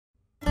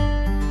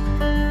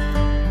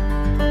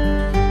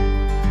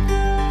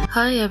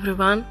Hi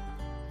everyone!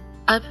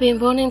 I've been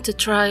wanting to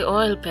try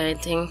oil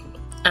painting,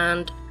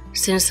 and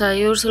since I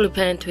usually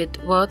paint with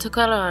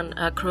watercolor and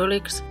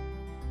acrylics,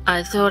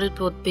 I thought it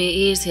would be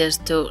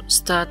easiest to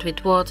start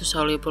with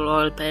water-soluble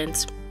oil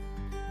paints.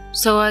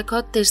 So I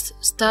got this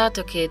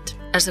starter kit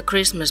as a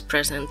Christmas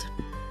present.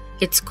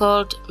 It's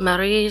called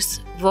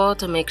Marie's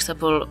Water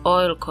Mixable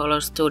Oil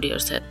Color Studio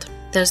Set.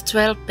 There's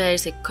 12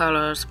 basic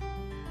colors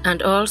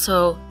and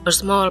also a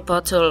small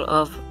bottle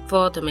of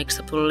water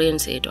mixable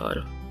linseed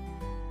oil.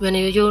 When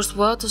you use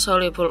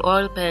water-soluble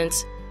oil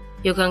paints,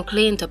 you can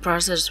clean the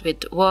brushes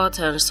with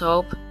water and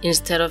soap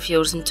instead of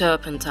using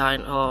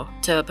turpentine or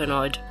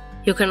turpenoid.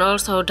 You can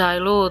also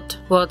dilute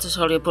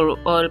water-soluble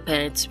oil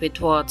paints with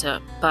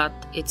water, but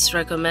it's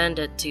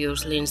recommended to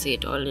use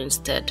linseed oil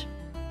instead.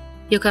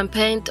 You can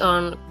paint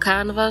on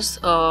canvas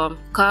or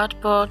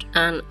cardboard,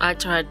 and I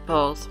tried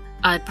both.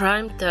 I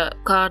primed the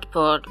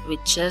cardboard with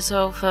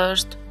gesso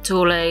first,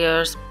 2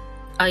 layers.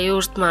 I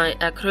used my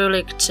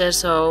acrylic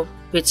gesso,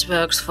 which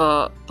works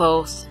for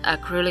both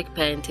acrylic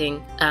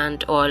painting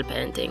and oil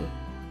painting.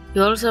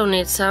 You also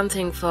need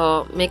something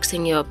for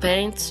mixing your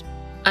paints.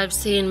 I've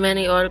seen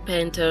many oil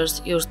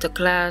painters use the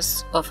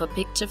glass of a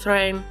picture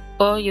frame,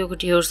 or you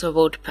could use a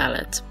wood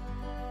palette.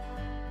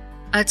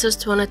 I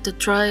just wanted to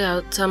try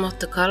out some of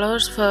the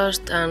colors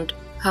first and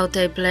how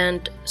they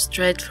blend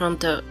straight from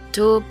the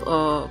tube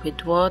or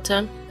with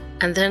water.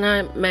 And then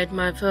I made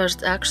my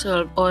first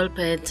actual oil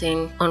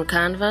painting on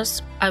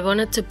canvas. I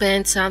wanted to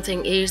paint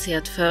something easy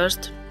at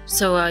first,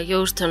 so I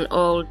used an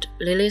old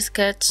lily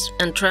sketch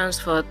and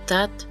transferred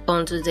that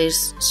onto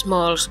this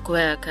small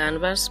square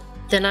canvas.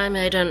 Then I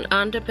made an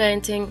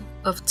underpainting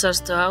of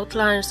just the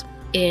outlines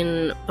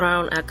in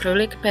brown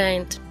acrylic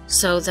paint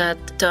so that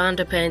the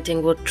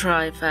underpainting would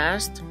dry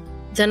fast.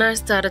 Then I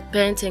started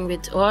painting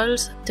with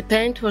oils. The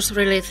paint was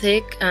really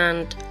thick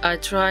and I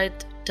tried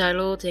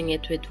diluting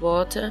it with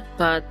water,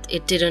 but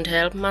it didn't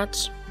help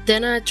much.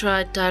 Then I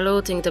tried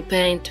diluting the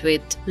paint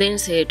with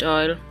linseed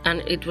oil and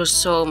it was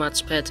so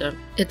much better.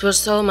 It was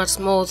so much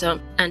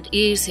smoother and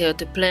easier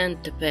to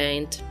blend the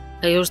paint.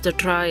 I used a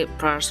dry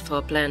brush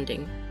for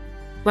blending.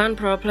 One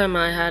problem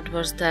I had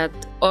was that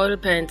oil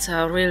paints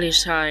are really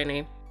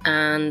shiny,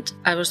 and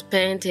I was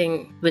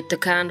painting with the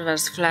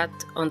canvas flat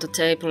on the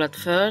table at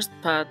first,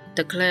 but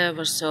the glare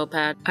was so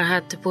bad I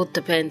had to put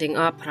the painting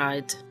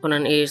upright on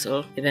an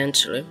easel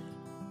eventually.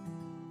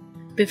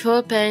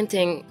 Before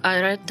painting, I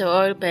read the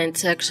oil paint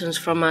sections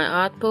from my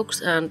art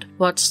books and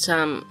watched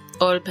some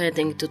oil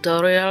painting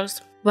tutorials.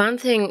 One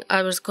thing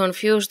I was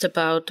confused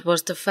about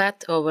was the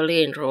fat over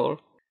lean rule.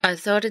 I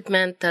thought it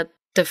meant that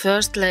the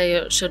first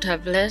layer should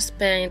have less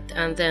paint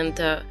and then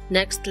the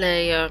next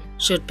layer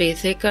should be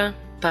thicker,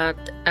 but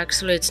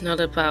actually it's not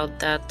about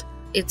that.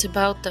 It's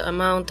about the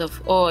amount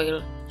of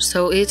oil.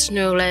 So each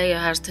new layer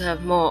has to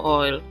have more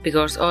oil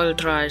because oil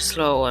dries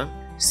slower.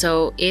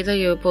 So either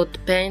you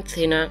put paint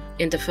thinner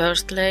in the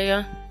first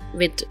layer.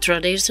 With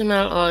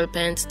traditional oil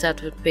paints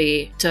that would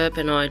be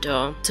turpenoid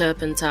or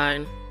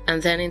turpentine,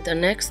 and then in the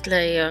next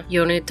layer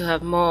you need to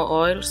have more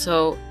oil,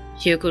 so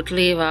you could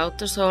leave out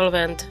the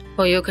solvent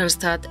or you can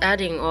start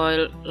adding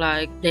oil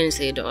like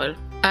linseed oil.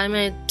 I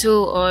made 2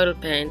 oil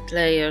paint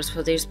layers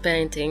for this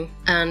painting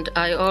and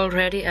I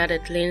already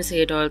added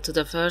linseed oil to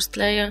the first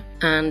layer,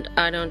 and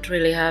I don't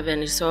really have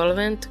any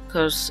solvent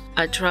because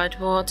I tried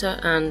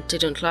water and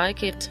didn't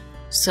like it.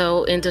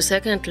 So in the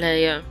second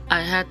layer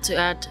I had to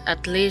add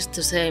at least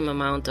the same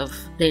amount of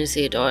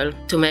linseed oil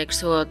to make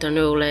sure the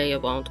new layer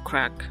won't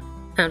crack.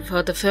 And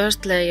for the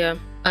first layer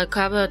I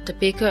covered the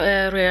bigger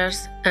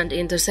areas, and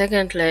in the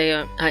second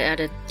layer I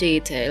added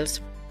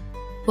details.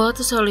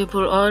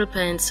 Water-soluble oil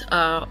paints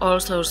are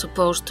also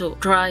supposed to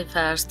dry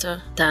faster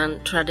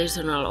than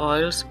traditional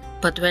oils,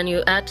 but when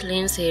you add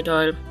linseed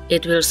oil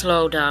it will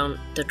slow down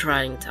the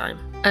drying time.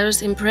 I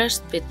was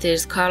impressed with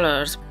these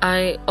colors.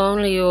 I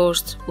only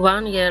used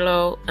 1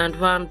 yellow and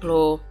 1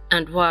 blue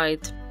and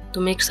white to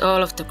mix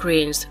all of the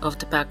greens of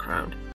the background.